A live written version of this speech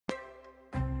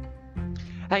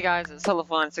Hey guys, it's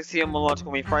Cellophine6 here, more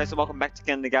logical me Frazer. Welcome back to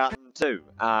Kindergarten 2.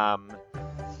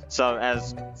 So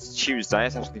as it's Tuesday,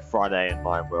 it's actually Friday in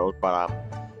my world, but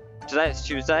today it's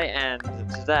Tuesday, and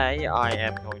today I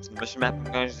am going to the mission map.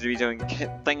 I'm going to be doing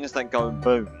things that go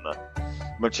boom,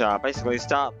 which basically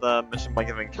start the mission by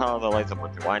giving Carla the laser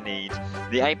module. I need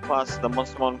the A+, the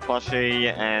Monster Mon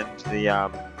plushie, and the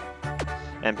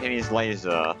and Penny's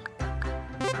laser.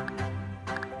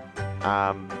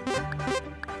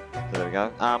 There we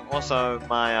go. Also,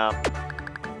 my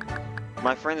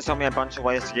friends told me a bunch of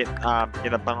ways to get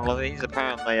a bundle of these.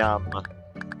 Apparently, I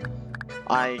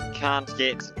can't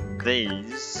get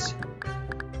these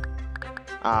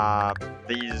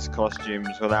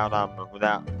costumes without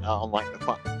like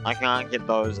the I can't get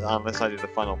those unless I do the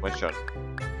final mission.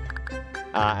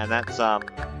 And that's I'm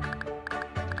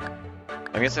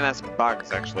guessing that's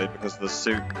bugs actually, because the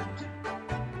suit,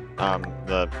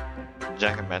 the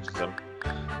jacket matches them.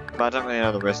 But I don't really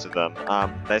know the rest of them.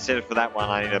 They said for that one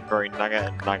I need a berry nugget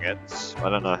and nuggets. I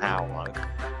don't know how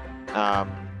though.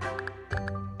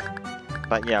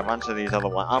 But yeah, a bunch of these other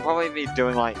ones. I'll probably be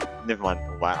doing like, never mind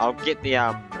all that. I'll get the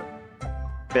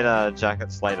better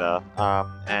jackets later.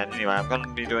 And anyway, I'm going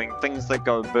to be doing things that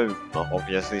go boom,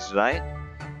 obviously today.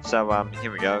 So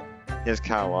here we go. Here's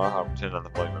Carla. I'll turn on the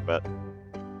volume a bit.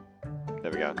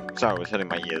 There we go. Sorry, it was hitting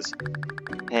my ears.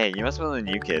 Hey, you must be one of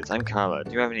the new kids. I'm Carla.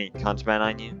 Do you have any contraband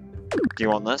on you? Do you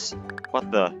want this?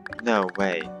 What the? No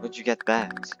way. Where'd you get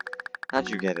that? How'd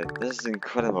you get it? This is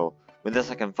incredible. With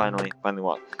this I can finally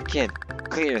what? Kid,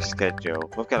 clear your schedule.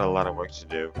 We've got a lot of work to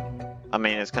do. I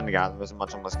mean, it's kindergarten. There isn't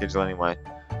much on my schedule anyway.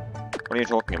 What are you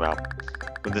talking about?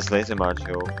 With this laser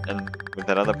module, and with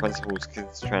that other principal's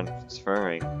kids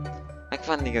transferring, I can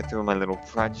finally go through my little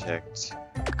project.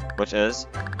 Which is,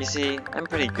 you see, I'm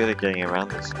pretty good at getting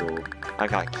around the school. I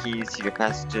got keys, secret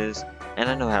passages, and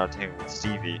I know how to tangle with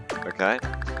Stevie, okay?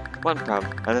 One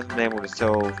problem I haven't been able to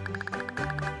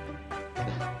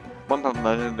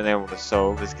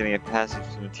solve is getting a passage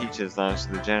from the teacher's lounge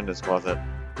to the janitor's closet.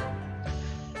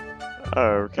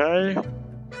 Okay.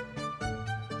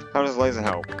 How does laser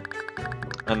help?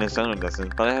 I understand it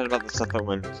doesn't, but I heard about the stuff that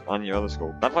went on your other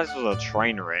school. That place was a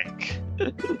train wreck.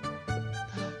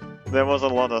 There was a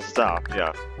lot of stuff,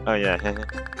 yeah. Oh yeah,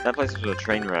 that place was a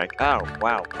train wreck. Oh,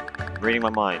 wow. Reading my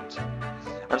mind.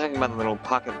 I'm talking about the little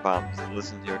pocket bombs that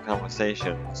listen to your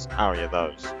conversations. Oh yeah,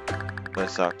 those.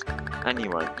 Those sucked.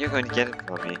 Anyway, you're going to get it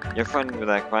for me. You're friendly with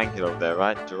that crank kid over there,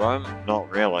 right? Jerome? Not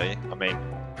really. I mean,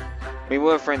 we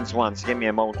were friends once. He gave me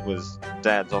a mold to his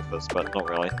dad's office, but not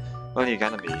really. What are you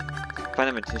gonna be? Find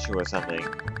him a tissue or something.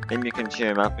 Maybe you can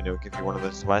cheer him up and he'll give you one of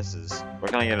those devices. Where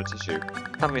can I get a tissue?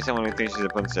 Can't be someone who thinks she's a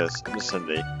princess. Miss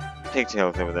Cindy.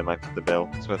 Pigtails over there might fit the bill.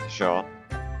 It's worth a shot.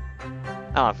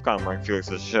 Oh, I forgot I'm wearing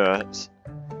Felix's shirt.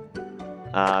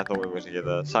 I thought we were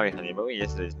together. Sorry, honey, but we're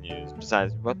yesterday's news.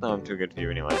 Besides, we both know I'm too good for you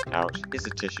anyway. Ouch. Here's a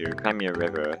tissue. Cry me a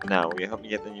river. Now, will you help me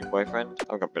get the new boyfriend?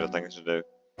 I've got better things to do.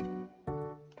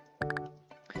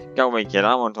 Go away, kid.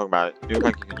 I don't want to talk about it. You look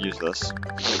like you could use this.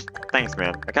 Thanks,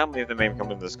 man. I can't believe they made me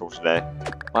come into school today.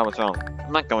 Why, what's wrong?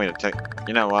 I'm not going to take...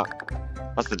 You know what?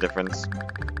 What's the difference?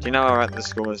 Do you know we're at this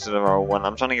school instead of our one?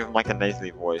 I'm trying to give him like a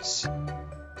nasally voice.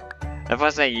 If I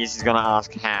say yes, he's gonna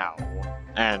ask how.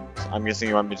 And I'm guessing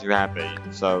he won't be too happy.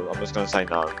 So I'm just gonna say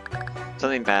no.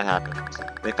 Something bad happened.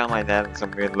 They found my dad in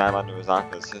some weird lab under his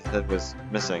office. His head was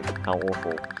missing. How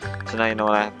awful. So now you know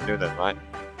what I have to do then, right?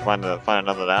 Find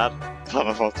another dad? Part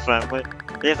of our family?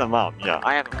 He has a mom, yeah.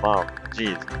 I have a mom.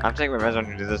 Jeez, I'm taking revenge on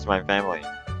who did this to my family.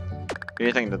 Who do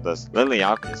you think did this? Lily,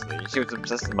 obviously. She was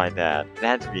obsessed with my dad. It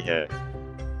had to be her.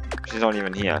 She's not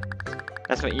even here.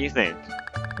 That's what you think.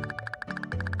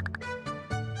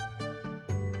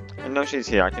 I know she's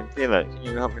here. I can feel it. Can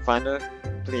you help me find her?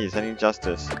 Please, I need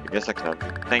justice. I guess I can help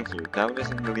you. Thank you. Now we're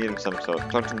just in the lead of some sort.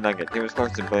 Talk to Nugget. He was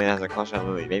close to Billy and has a crush on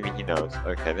Lily. Maybe he knows.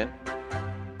 Okay then.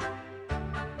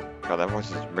 God, that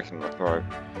voice is ripping my throat.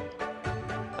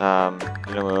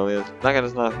 You know where Lily is? Nugget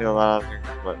does not feel loud.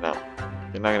 What now?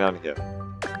 Get Nugget out of here.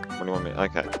 What do you want me?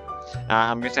 Okay.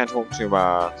 I'm just gonna talk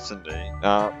to Cindy.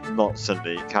 Not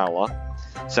Cindy, Carla.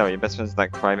 So your best friend's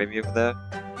that crybaby over there?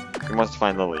 He wants to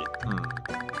find Lily.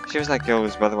 She was that girl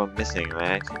whose brother went missing,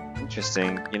 right?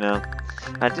 Interesting, you know.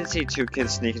 I did see two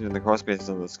kids sneak into the crossbreeds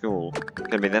of the school.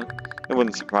 Could it be them? It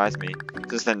wouldn't surprise me.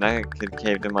 Just that Nugget kid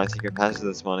caved in my secret passage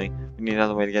this morning. We need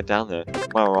another way to get down there.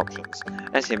 What are options?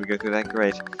 I say we go through that.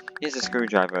 Great. Here's a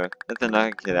screwdriver. Let the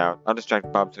Nugget kid out. I'll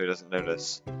distract Bob so he doesn't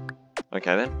notice.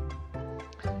 Okay then.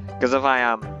 Because if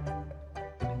I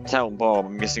tell Bob,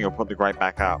 I'm guessing he'll put the grate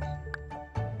back up.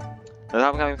 Is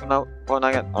that coming from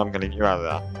Nugget? I'm gonna get you out of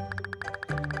there.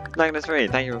 Nugget is free.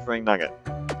 Thank you for freeing Nugget.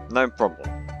 No problem.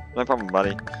 No problem,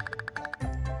 buddy.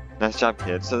 Nice job,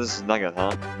 kid. So this is Nugget,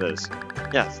 huh? It is.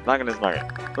 Yes, Nugget is Nugget.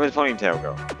 Where's Ponytail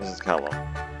go? This is Carla.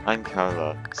 I'm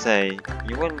Carla. Say,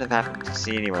 you wouldn't have happened to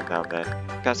see anyone down there.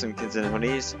 Got some kids in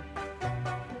hoodies?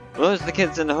 Well, those are the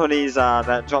kids in the hoodies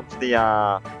that dropped the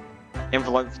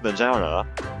envelope for the janitor.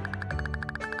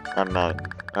 I don't know.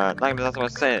 Nugget doesn't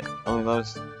want to say it. Only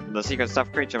those the secret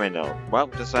stuffed creature may know. Well,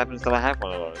 just so happens that I have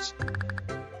one of those.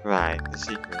 Right, the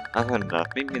secret. I've heard enough.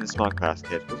 Meet me in the smart class,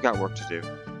 kid. We've got work to do.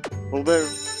 Will do.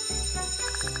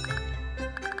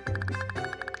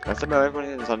 I said about everyone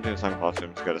here is under some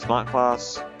classrooms to go to smart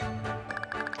class.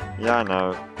 Yeah, I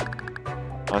know.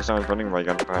 I started running ray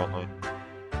gun apparently.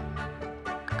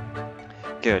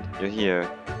 Good, you're here.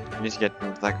 You need to get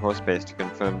into that core space to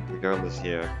confirm the girl is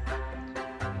here.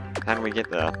 How do we get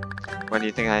there? Why do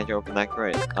you think I had to open that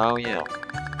crate? Oh yeah.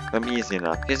 That'll be easy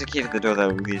enough. Here's a key to the door that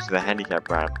will lead to the handicap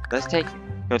ramp. Let's take it.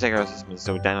 Go take our assessment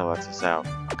so Daniel lets us out.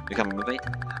 You coming with me?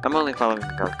 I'm only following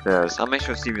you downstairs. I'll make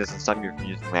sure Stevie doesn't stop you from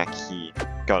using that key.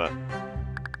 Got it.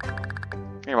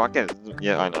 Hey, well, I'll get it.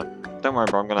 Yeah, I know. Don't worry,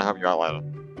 bro. I'm gonna help you out later.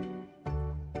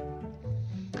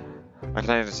 I can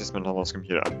add assessment on this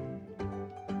computer.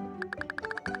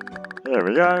 There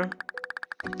we go.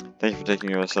 Thank you for taking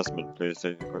your assessment. Please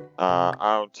take the quick.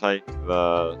 I'll take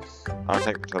the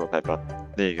toilet paper.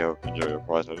 There you go. Enjoy your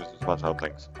prize. I'll do some smart child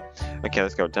things. Okay,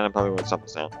 let's go. Dana probably won't stop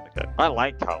us now. Okay. I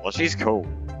like Carla. She's cool.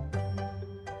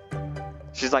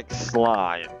 She's like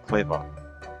sly and clever.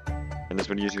 And this is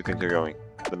when you two think you're going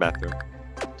to the bathroom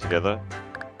together.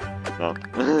 No.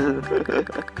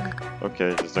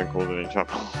 Okay, just don't call it any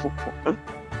trouble.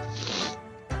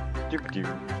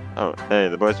 Oh, hey,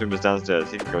 the boys' room is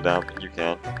downstairs. He can go down, but you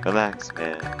can't. Relax,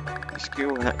 man.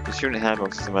 The student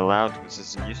handbook says I'm allowed to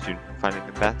assist a new student in finding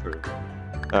the bathroom.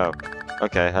 Oh,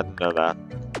 okay, I didn't know that.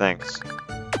 Thanks.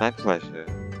 My pleasure.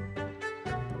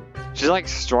 She's like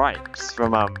Stripes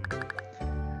from I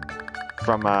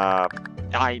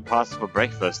Eat Pasta for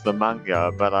Breakfast, the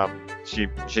manga, but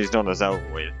she's known as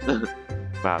Elwood.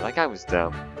 Wow, that guy was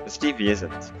dumb. But Stevie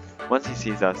isn't. Once he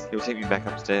sees us, he'll take me back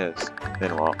upstairs.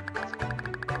 Then what?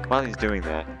 While he's doing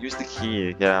that, use the key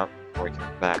to get out before he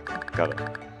comes back. Got it.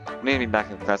 I'm gonna be back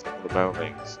in class before the bell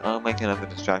rings. I'll make another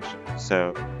distraction,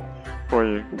 so... For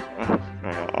you...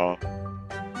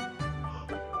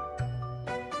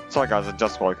 Sorry guys, I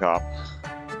just woke up.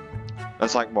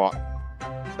 It's like what?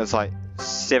 It's like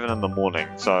 7 in the morning,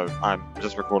 so I'm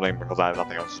just recording because I have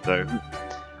nothing else to do.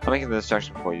 I'm making the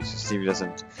distraction for you so Stevie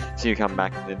doesn't see you come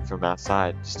back in from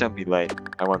outside. Just don't be late.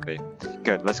 I won't be.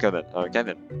 Good, let's go then. Okay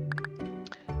then.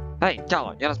 Hey,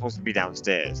 Carla, you're not supposed to be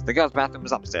downstairs. The girls' bathroom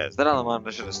is upstairs. That other one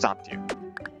should have stopped you.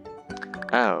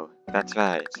 Oh, that's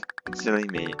right. Silly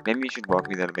me. Maybe you should walk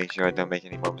me there to make sure I don't make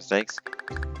any more mistakes.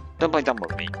 Don't play dumb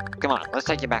with me. Come on, let's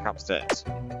take you back upstairs.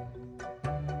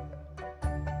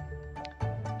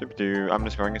 I'm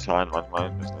just going inside and mind my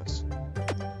own business.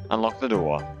 Unlock the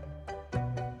door.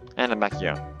 And I'm back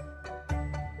here.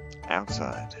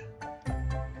 Outside.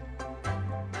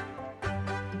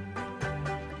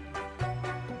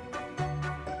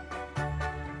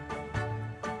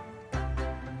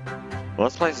 Well,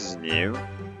 this place is new.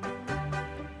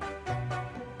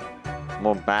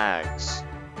 More bags.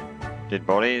 Dead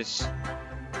bodies?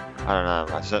 I don't know,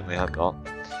 I certainly hope not.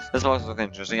 This box looks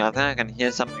interesting. I think I can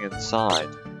hear something inside.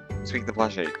 Speak the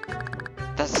plushie.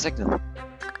 That's the signal.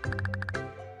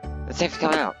 It's safe to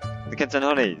come out. The kids in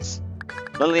hoodies.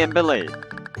 Lily and Billy.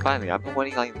 Finally, I've been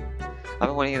waiting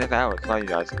here for hours. Tell you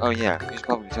guys. Oh yeah, we should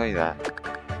probably tell you that.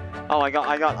 Oh, I got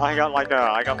like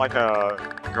a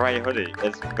grey hoodie.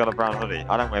 It's got a brown hoodie.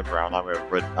 I don't wear brown. I wear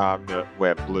red.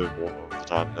 Wear blue all the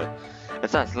time. But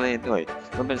it's us, Lily and Billy.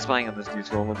 We've been spying on this new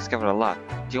school and we've discovered a lot.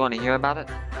 Do you want to hear about it?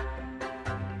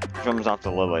 Comes after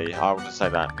Lily. I will just say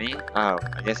that. Me? Oh,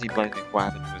 I guess he blames me for what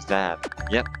happened to his dad.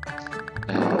 Yep.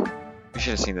 We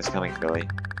should have seen this coming, Billy.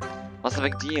 What's the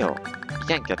big deal? He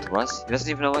can't get to us. He doesn't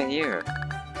even know we're here.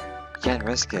 You can't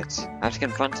risk it. I have to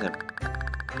confront him.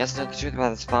 He has to know the truth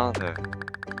about his father.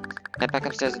 Head back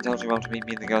upstairs and tell Jerome to meet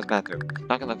me in the girls' bathroom.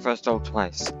 Knock on the first door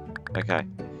twice. Okay.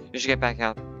 You should get back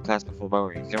out of class before bell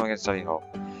rings. You don't get to study hall.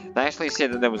 They actually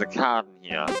said that there was a card in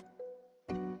here.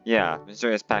 Yeah,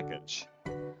 mysterious package.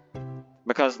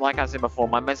 Because, like I said before,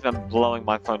 my mate's been blowing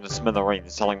my phone to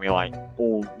smithereens, telling me, like,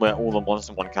 where all the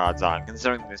Monster 1 cards are. And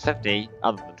considering there's 50,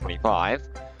 other than 25,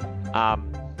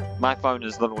 my phone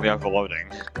is literally overloading.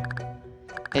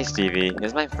 Hey, Stevie,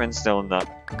 is my friend still in the...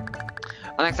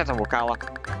 Unacceptable, Carla.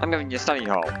 I'm giving you a study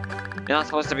hall. You're not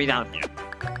supposed to be down here.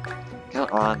 Come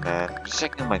on, man. I'm just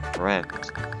checking on my friend.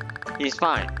 He's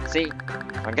fine. See?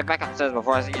 I'll get back upstairs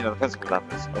before I see you to the principal's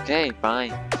office. Okay,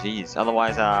 fine. Jeez.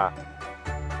 Otherwise,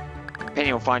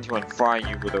 Penny will find you and fry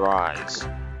you with her eyes.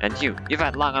 And you've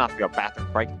had long enough for your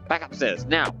bathroom break. Back upstairs,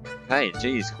 now! Hey,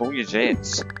 geez, cool your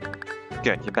jets.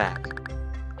 Good, you're back.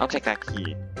 I'll take that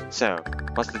key. So,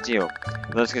 what's the deal?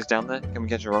 Those kids down there? Can we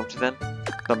get Jerome to them?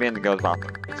 They'll be in the girls'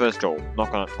 bathroom. First door,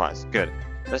 knock on it twice. Good.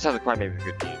 Let's have the crybaby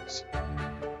with good news.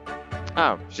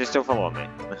 Oh, she's still following me.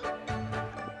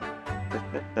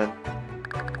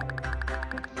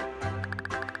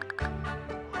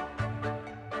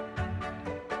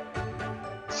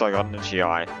 So I got an itchy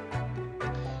eye.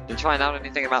 Did you find out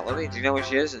anything about Lily? Do you know where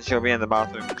she is? She'll be in the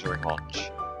bathroom during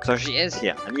lunch. So she is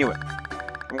here. I knew it.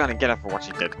 I'm gonna get her for what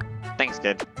she did. Thanks,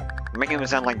 kid. You're making them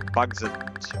sound like bugs and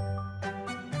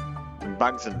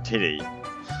titty.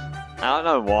 I don't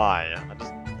know why.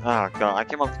 Oh god, I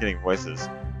came up getting voices.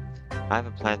 I have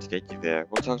a plan to get you there.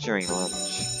 We'll talk during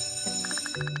lunch.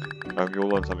 I hope you'll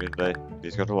learn something today.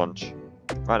 Please go to lunch.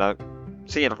 Righto.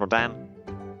 See you, little Dan.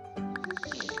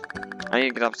 I need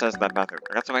to get upstairs to that bathroom.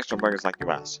 I got some extra burgers like you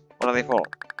asked. What are they for?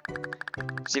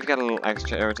 Steve got a little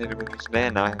extra irritated with me today,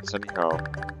 and now I have to study hall.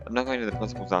 I'm not going to the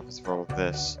principal's office for all of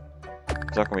this.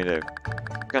 So what can we do?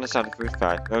 I'm gonna start a food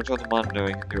fight. Go to the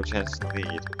monitoring and give you a chance to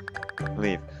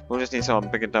leave. We'll just need someone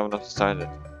big and dumb enough to start it.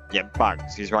 Yeah,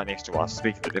 Bugs. He's right next to us.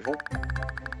 Speak of the devil.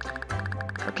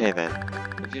 Okay then.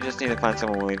 If you just need to find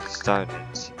someone willing to start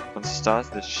it. Once it starts,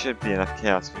 there should be enough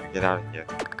chaos for you to get out of here.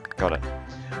 Got it.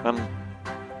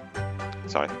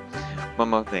 Sorry. One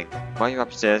more thing. While you're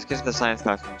upstairs, get to the science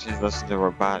classroom and change listen to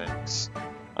robotics.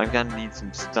 I'm gonna need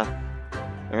some stuff.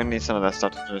 I'm gonna need some of that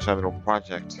stuff to finish our little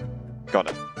project. Got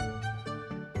it.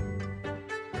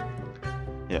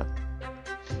 Yeah.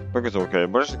 Burger's okay,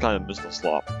 but I just kind of missed the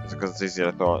slop. Is it because it's easier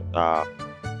to throw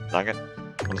nugget?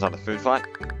 When it's not a food fight?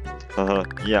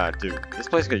 Yeah, I do. This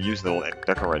place could use a little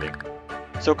decorating.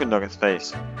 So could Nugget's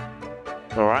face.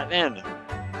 Alright then.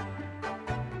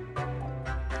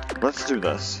 Let's do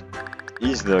this.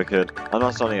 Easy there, kid. I'm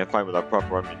not starting a fight without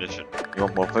proper ammunition. You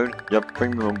want more food? Yep,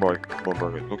 bring me more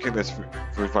burgers. We'll kick this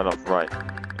food fight off right.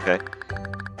 Okay?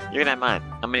 You can have mine.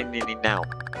 I'm gonna need it now.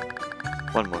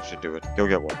 One more should do it. Go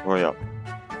get one. Hurry up.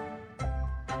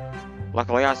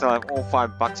 Luckily, I still have all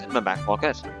 $5 in my back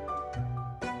pocket.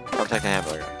 I'll take a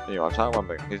hamburger. Here you are. Try one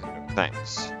burger. Please.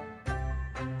 Thanks.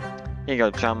 Here you go,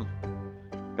 chum.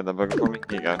 Get the burger for me?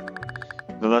 Here you go.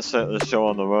 Now let's set the show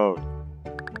on the road.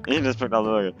 He just picked up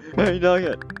the burger. Hey,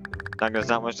 Nugget! Nugget does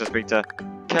not wish to speak to...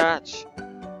 Catch!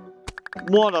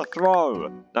 What a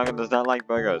throw! Nugget does not like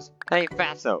burgers. Hey,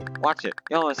 Fatso! Watch it!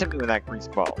 You almost hit me with that grease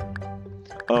ball.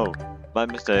 Oh, my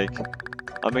mistake.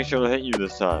 I'll make sure to hit you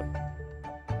this time.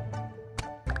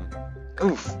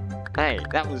 Oof! Hey,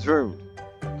 that was rude.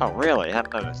 Oh, really? I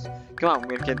hadn't noticed. Come on,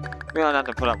 weird kid. We don't have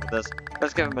to put up with this.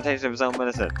 Let's give him a taste of his own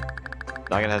medicine.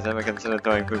 Nugget has never considered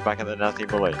throwing food back at the nasty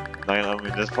bully. Nugget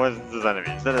only just poisons his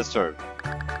enemies. That is true.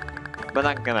 But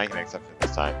I'm gonna make an exception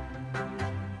this time.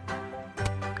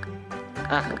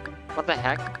 Ah, what the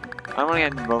heck? I don't want to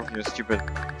get involved in your stupid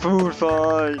food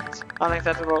fight!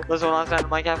 Unacceptable. This will not stand in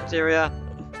my cafeteria.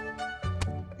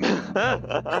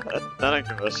 I don't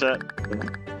give a shit.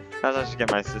 Perhaps I should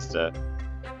get my sister.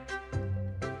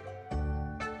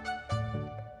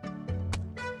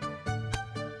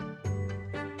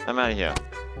 I'm out of here.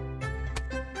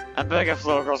 A burger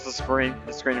flew across the screen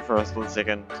for a split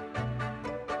second.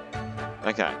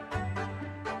 Okay.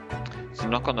 So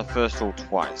knock on the first door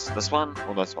twice. This one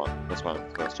or this one? This one,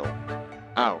 the first door.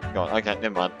 Oh god, okay,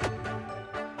 never mind.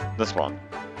 This one.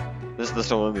 This is the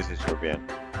store Lily says she'll be in.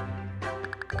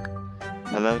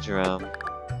 Hello, Jerome.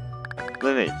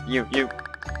 Lily,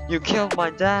 you killed my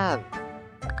dad!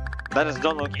 That does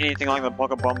not look anything like the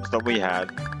pocket bombs that we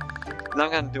had. Now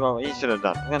I'm gonna do what he should have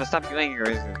done. I'm gonna stop you making your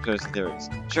conspiracy theories.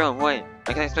 Jerome, wait,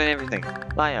 I can explain everything.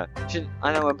 Liar.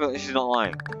 I know she's not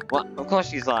lying. What? Of course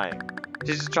she's lying.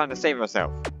 She's just trying to save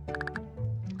herself.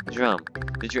 Jerome,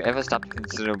 did you ever stop to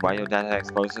consider why your dad had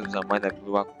explosives and why they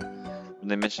blew up when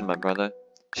they mentioned my brother?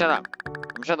 Shut up.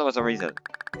 I'm sure there was a reason.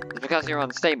 It's because you're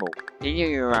unstable. He knew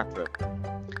you were after him.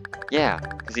 Yeah,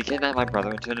 because he kidnapped my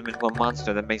brother and turned him into a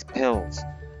monster that makes pills.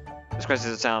 As crazy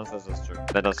as it sounds, this is true.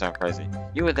 That does sound crazy.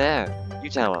 You were there. You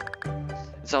tell him.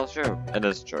 It's all true. It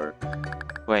is true.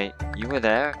 Wait, you were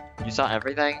there? You saw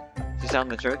everything? You telling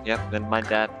the truth? Yep, then my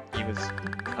dad, he was...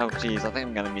 Oh jeez, I think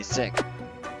I'm gonna be sick.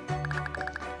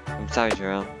 I'm sorry,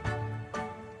 Jerome.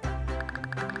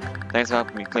 Thanks for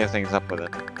helping me clear things up with it.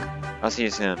 I'll see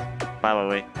you soon. Bye,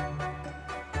 Lily.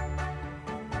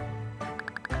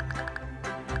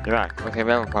 You're right. Okay,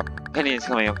 we have a problem. Penny is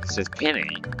coming up. It says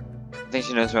Penny. I think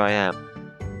she knows where I am.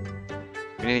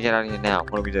 We need to get out of here now.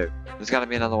 What do we do? There's gotta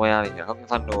be another way out of here. Hope we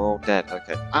find we're all dead.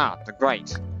 Okay. Ah, the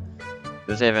grate!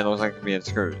 This event looks like we're being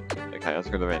screwed. Okay. Okay, let's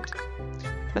go to the vent.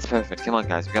 That's perfect. Come on,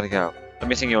 guys, we gotta go. I'm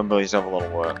missing you and Billy's have a lot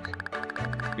of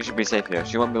work. You should be safe here.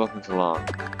 She won't be looking for long.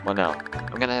 Well, now,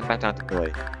 I'm gonna head back down to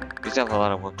Billy. You still have a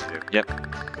lot of work to do. Yep.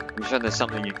 I'm sure there's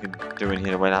something you can do in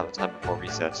here to wait out the time before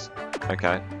recess.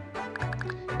 Okay.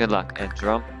 Good luck, and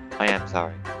Jerome, I am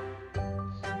sorry.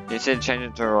 You said change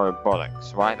it to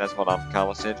robotics, right? That's what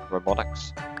Carla said.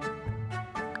 Robotics.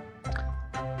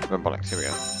 Robotics. Here we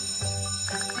go.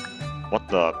 What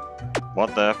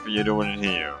the F are you doing in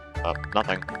here?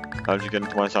 Nothing. How did you get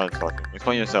into my science classroom?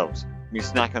 Explain yourselves. You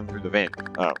snack them through the vent.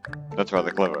 Oh, that's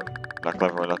rather clever. Not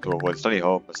clever enough to avoid study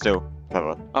hall, but still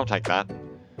clever. I'll take that.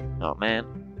 Oh man.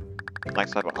 Like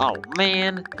sniper. Oh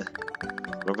man!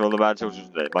 Look at all the bad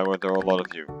children today. My word, there are a lot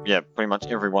of you. Yeah, pretty much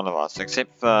every one of us,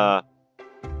 except for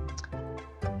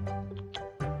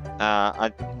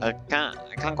I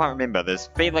can't quite remember. There's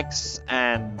Felix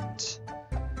and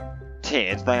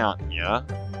Ted. They aren't here.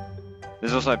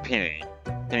 There's also Penny.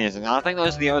 Penny isn't. I think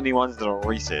those are the only ones that are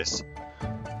recess.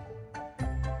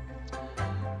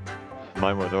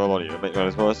 My word, there are a lot of you. I bet you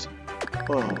as worse.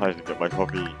 Oh, I didn't get my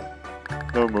coffee.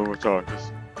 No more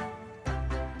charges.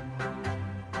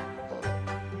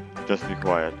 Just be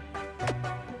quiet.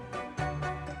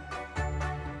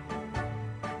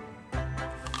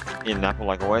 Eat an apple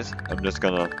like always. I'm just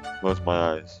gonna close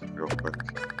my eyes real quick.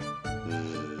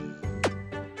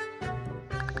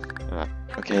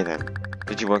 Okay then.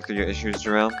 Did you work through your issues,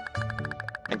 Jerome?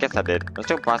 I guess I did. I'm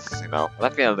still processing though.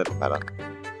 But I feel a little better.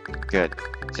 Good.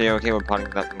 So you're okay with parting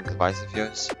with that little device of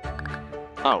yours?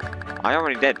 Oh, I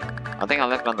already did. I think I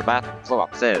left it on the bathroom floor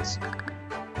upstairs.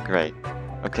 Great.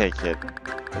 Okay, kid.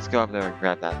 Let's go up there and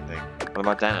grab that thing. What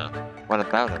about Dana? What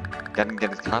about him? Didn't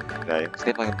get his coffee today.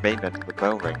 Sleep like a baby until the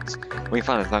bell rings. We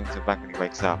find his lungs are back when he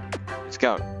wakes up. Let's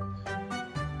go.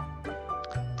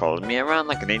 Following me around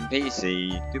like an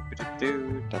NPC.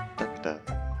 Doo-ba-doo-doo, da-da-da-da.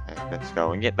 Right, let's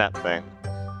go and get that thing.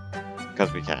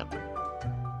 Because we can.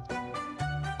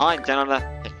 Alright, janitor.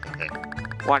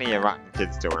 What are you rotten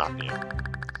kids doing up here?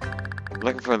 I'm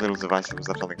looking for a little device that was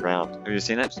left on the ground. Have you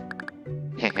seen it?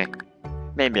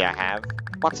 Maybe I have.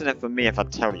 What's in it for me if I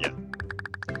tell you?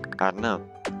 I don't know.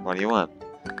 What do you want?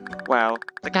 Well,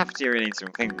 the cafeteria needs some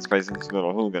cleaning sprays and these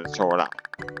little hooligans tore it up.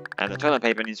 And the toilet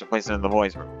paper needs replacing in the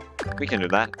boys' room. We can do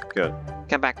that. Good.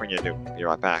 Come back when you do. Be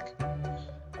right back.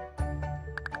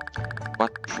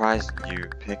 What prize did you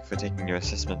pick for taking your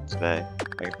assessment today?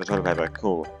 I got the toilet paper.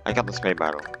 Cool. I got the spray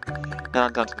bottle. Now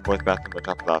I'm down to the boys' bathroom to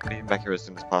top it off. Meet back here as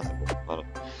soon as possible.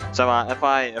 So, if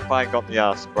I got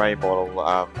the spray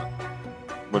bottle,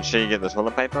 would she get the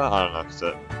toilet paper? I don't know.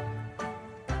 So.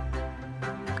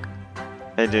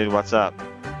 Hey dude, what's up?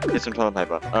 Get some toilet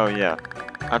paper. Oh yeah.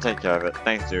 I'll take care of it.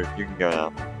 Thanks dude. You can go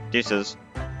now. Deuces.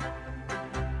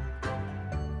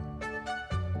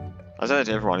 I said it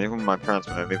to everyone, even my parents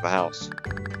when they leave the house.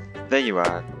 There you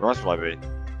are. Where else will I be?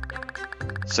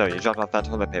 So, you dropped off that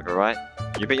toilet paper, right?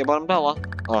 You bet your bottom dollar.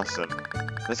 Awesome.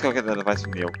 Let's go get the device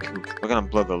from the old coop. We're gonna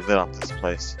blow the lid off this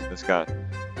place. Let's go.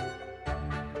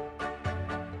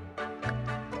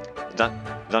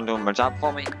 Done doing my job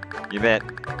for me? You bet.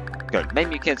 Good.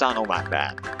 Maybe you kids aren't all that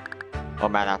bad. Or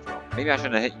bad after all. Maybe I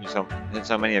shouldn't have hit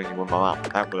so many of you with my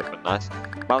mouth. That would have been nice.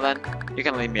 Well then, you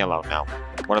can leave me alone now.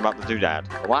 What about the doodad?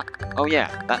 The what? Oh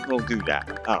yeah, that little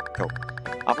doodad. Oh, cool.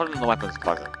 I'll put it in the weapons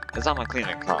closet. It's on my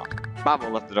cleaning cart. Bobo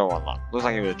left the door unlocked. Looks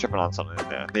like he was tripping on something in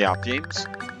there. The fumes?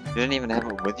 You didn't even have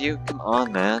it with you? Come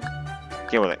on, man.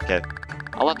 Deal with it, kid.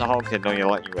 I'll let the whole kid know you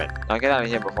let you in. Now get out of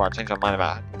here before I change my mind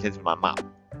about kids in my mouth.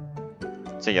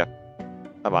 See ya.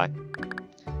 Bye-bye.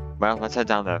 Well, let's head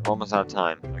down there. We're almost out of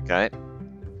time, okay?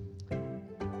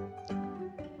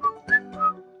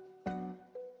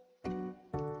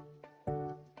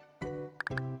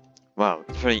 Wow,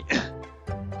 it's pretty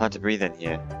hard to breathe in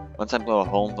here. Once I blow a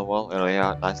hole in the wall, it'll air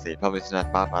out nicely. Probably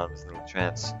snap Bob out of his little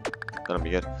trance. That'll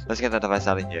be good. Let's get that device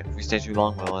out of here. If we stay too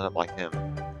long, we'll end up like him.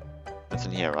 That's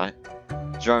in here, right?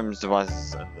 Jerome's device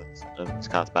is in this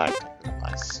cart's bag.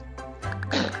 Nice.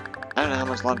 I don't know how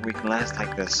much longer we can last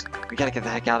like this. We gotta get the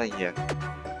heck out of here.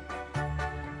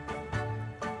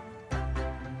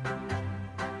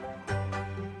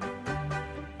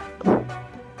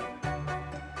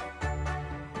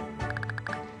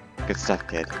 Good stuff,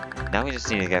 kid. Now we just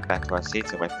need to get back to our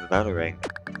seats and wait for the bell to ring.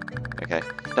 Okay.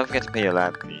 Don't forget to pay your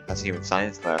lab fee. I see you in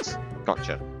science class.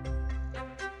 Gotcha.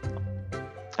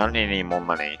 I don't need any more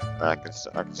money. I can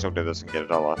still do this and get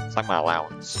 $1. It's like my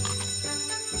allowance.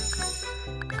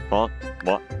 What?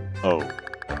 Oh,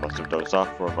 I must have dozed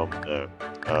off for a moment there.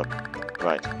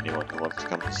 Right. Anyone who wants to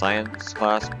come to science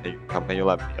class, come pay your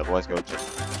lab fee. Otherwise, go to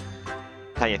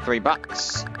pay you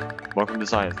 $3. Welcome to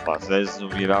science class. This will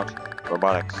be about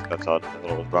robotics. That's odd. I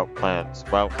thought it was about plans.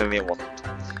 Well, clearly it wasn't.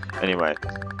 Anyway,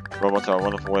 robots are a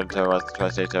wonderful way to terrorize the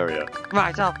tri-state area.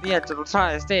 Right off the edge of the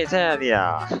tri-state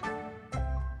area!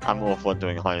 I'm awful at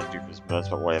doing high-end doofus bursts,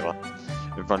 but whatever.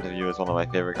 In front of you is one of my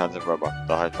favorite kinds of robot,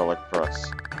 the hydraulic press.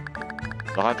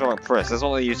 The hydraulic press, that's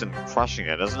what they use in crushing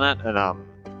it, isn't it? And,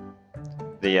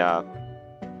 the,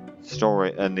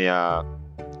 story, in the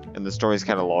stories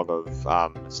catalog of,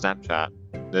 Snapchat,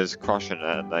 there's crush in it,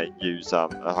 and they use, a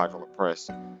hydraulic press.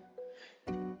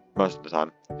 Most of the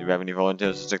time. Do you have any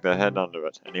volunteers to stick their head under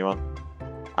it? Anyone?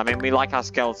 I mean, we like our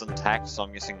skulls intact, so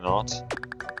I'm guessing not.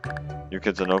 You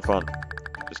kids are no fun.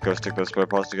 Just go stick those spare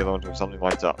parts together until something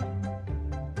lights up.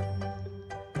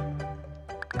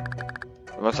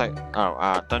 It looks like...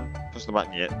 Oh, don't push the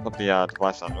button yet. Put the,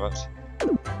 device under it.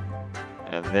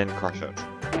 And then crush it.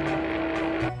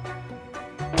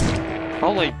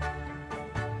 Holy...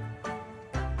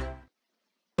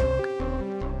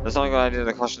 That's not a good idea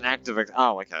to crush an activate.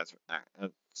 Oh, okay.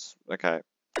 It's okay.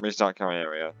 Restart current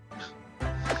area. I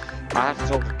have to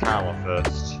talk to Carla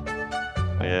first.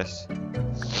 I guess.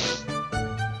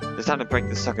 It's time to break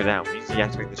this sucker down. We need to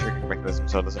deactivate the triggering mechanism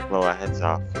so it doesn't blow our heads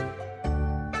off.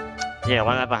 Yeah,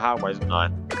 learn that the hard way, didn't I?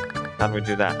 How do we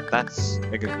do that? That's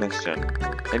a good question.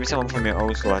 Maybe someone from your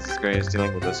old school has experience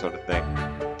dealing with this sort of thing.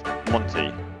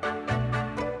 Monty.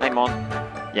 Hey, Mon.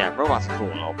 Yeah, robots are cool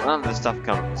and all, but none of this stuff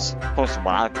comes close to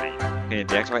what I've made. Can you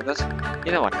deactivate this?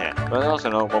 You know I can, but I also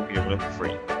know it won't be able to for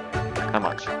free. How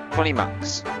much? 20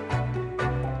 bucks.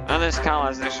 And this car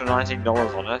has an extra $19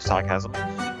 on it, sarcasm.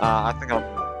 I think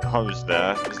I'll pose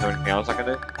there. Is there anything else I can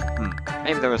do?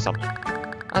 Maybe there is something.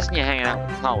 I've seen you hanging out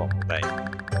with Carla all day.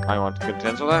 I want good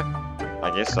terms with her?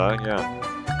 I guess so,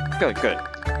 yeah. Good, good.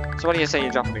 So what do you say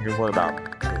you drop me a good word about her?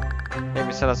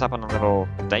 Maybe set us up on a little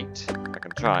date? I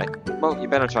can try. Well, you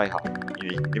better try hard. You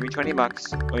can give me 20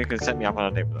 bucks, or you can set me up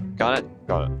on a date with her. Got it?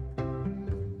 Got it.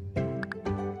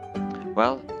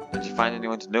 Well, did you find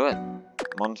anyone to do it?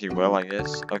 Monty will, I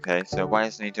guess. Okay, so why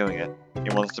isn't he doing it? He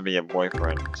wants to be a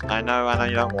boyfriend. I know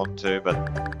you don't want to, but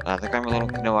I think I'm a little...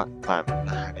 You know what? I'm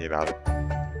happy about it.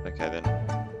 Okay, then.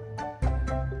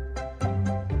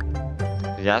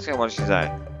 Did you ask her what did she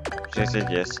say? She said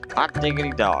yes. Hot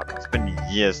diggity dog. It's been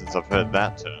years since I've heard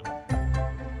that term.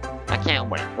 I can't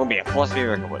wait. We'll be a force to be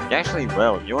reckoned with. You actually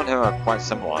will. You and her are quite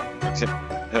similar, except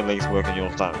her legs work and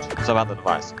yours don't. So about the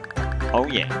device. Oh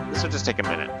yeah, this will just take a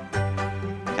minute.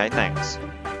 Okay, thanks.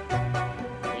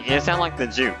 You sound like the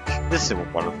Duke. This simple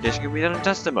modification can be done in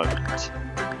just a moment.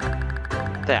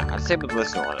 There, I've disabled the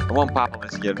listener on it. It won't pop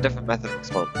unless you get a different method of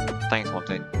exploding. Thanks,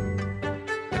 Monty.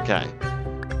 Okay.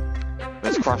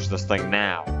 Let's crush this thing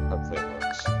now. Hopefully it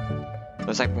works.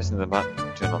 Looks like pressing the button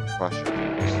to turn on the crusher.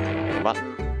 The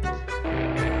button.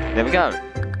 There we go.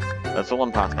 That's all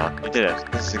on partner. You did it.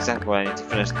 This is exactly what I need to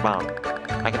finish the bomb.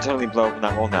 I can totally blow open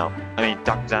that wall now. I mean,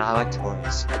 Dr. Dan, I like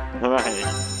toys. Hooray.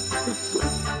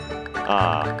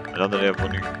 Another day of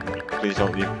wondering. Please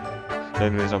don't leave.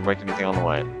 Please don't break anything on the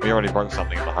way. We already broke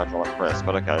something in the hydraulic press,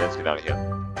 but okay, let's get out of here.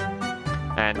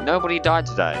 And nobody died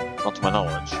today, not to my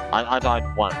knowledge. I died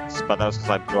once, but that was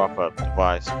because I blew up a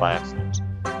device by accident.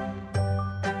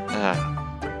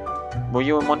 Will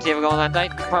you and Monty ever go on that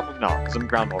date? Probably not, because I'm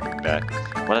groundhogging there.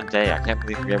 What a day, I can't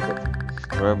believe we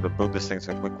were able to build this thing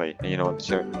so quickly. And you know what the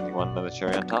cherry, you want another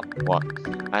cherry on top? What?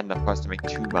 I had enough parts to make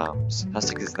 2 bombs. How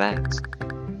sick is that?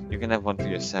 You can have one for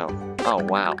yourself. Oh,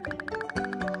 wow.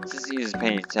 Since he uses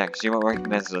painted text, you won't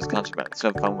recognize it as contraband,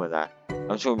 so have fun with that.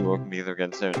 I'm sure we'll be working together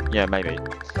again soon. Yeah, maybe.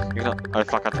 You can... Oh,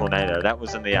 fuck, a tornado. That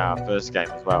was in the, first game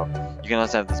as well. You can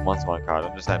also have this monster one card.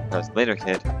 I'm just that impressed. Later,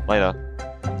 kid. Later.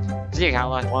 See you,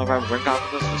 Carla. Wanna grab a drink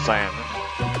after this? Just saying.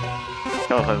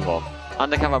 Telephone bomb.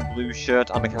 Undercover blue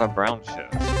shirt, undercover brown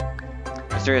shirt.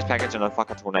 Mysterious package and a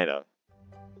fucker tornado.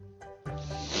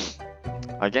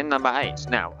 Again, number 8.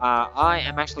 Now, I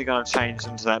am actually going to change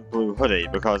into that blue hoodie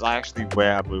because I actually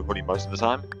wear a blue hoodie most of the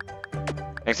time.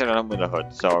 Except I don't wear the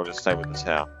hood, so I'll just stay with this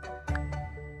hair.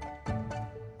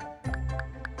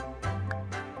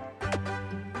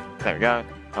 There we go.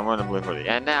 I'm wearing a blue hoodie.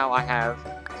 And now I have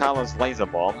Carla's laser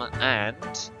bomb and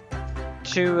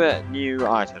 2 new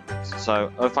items.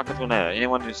 So, oh fuck a tornado.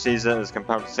 Anyone who sees it is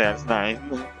compelled to say its name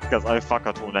because oh fuck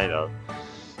a tornado.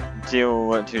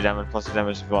 Deal 2 damage plus 2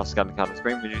 damage if you lost a card on the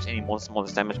screen. Reduce any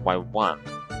monster damage by 1.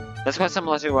 That's quite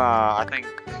similar to I think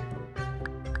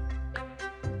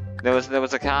there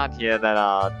was a card here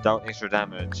that dealt extra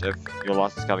damage if your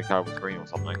last discarded card was green or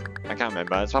something. I can't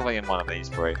remember. It's probably in one of these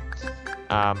 3.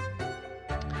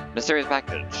 Mysterious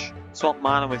package. Swap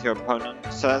mana with your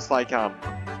opponent. So that's like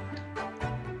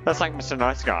Mr.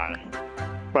 Nice Guy.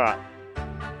 But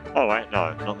oh wait,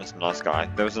 no, not Mr. Nice Guy.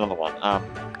 There was another one.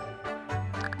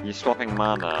 You're swapping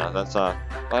mana. That's that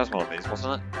was one of these,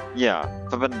 wasn't it? Yeah,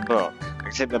 Forbidden Book.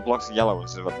 Except the blocks are yellow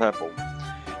instead of a purple.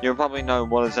 You'll probably know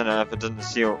what is in it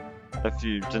if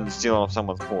you didn't steal it off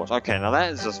someone's porch. Okay, now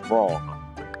that is just wrong.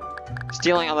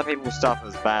 Stealing other people's stuff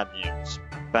is bad news.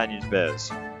 Bad news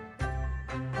bears.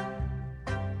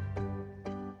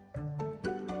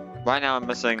 Right now I'm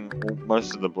missing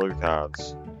most of the blue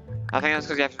cards. I think that's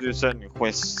because you have to do certain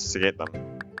quests to get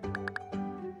them.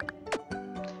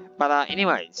 But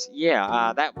anyways,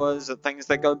 yeah, that was Things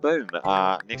That Go Boom.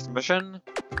 Next mission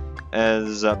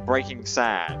is Breaking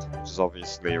Sad, which is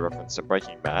obviously a reference to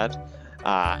Breaking Bad.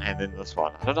 And then this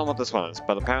one. I don't know what this one is,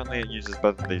 but apparently it uses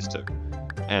both of these two.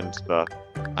 And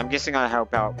I'm guessing I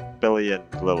help out Billy and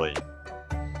Lily.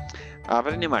 But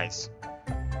anyways,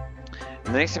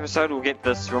 in the next episode we'll get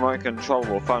this remote control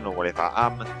or phone or whatever.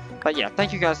 But yeah,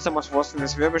 thank you guys so much for watching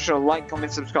this video. Be sure to like,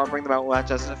 comment, subscribe, ring the bell, all that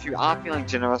jazz. And if you are feeling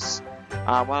generous,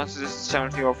 why not suggest this channel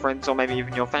to your friends or maybe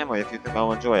even your family if you think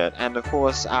they'll enjoy it. And of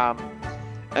course,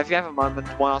 if you have a moment,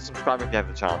 why not subscribe if you have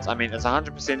the chance? I mean, it's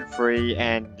 100% free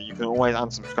and you can always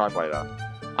unsubscribe later.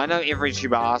 I know every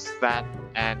YouTuber asks that,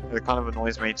 and it kind of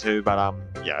annoys me too, but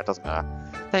yeah, it doesn't matter.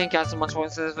 Thank you guys so much for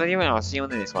watching this video, and I'll see you in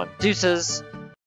the next one. Deuces!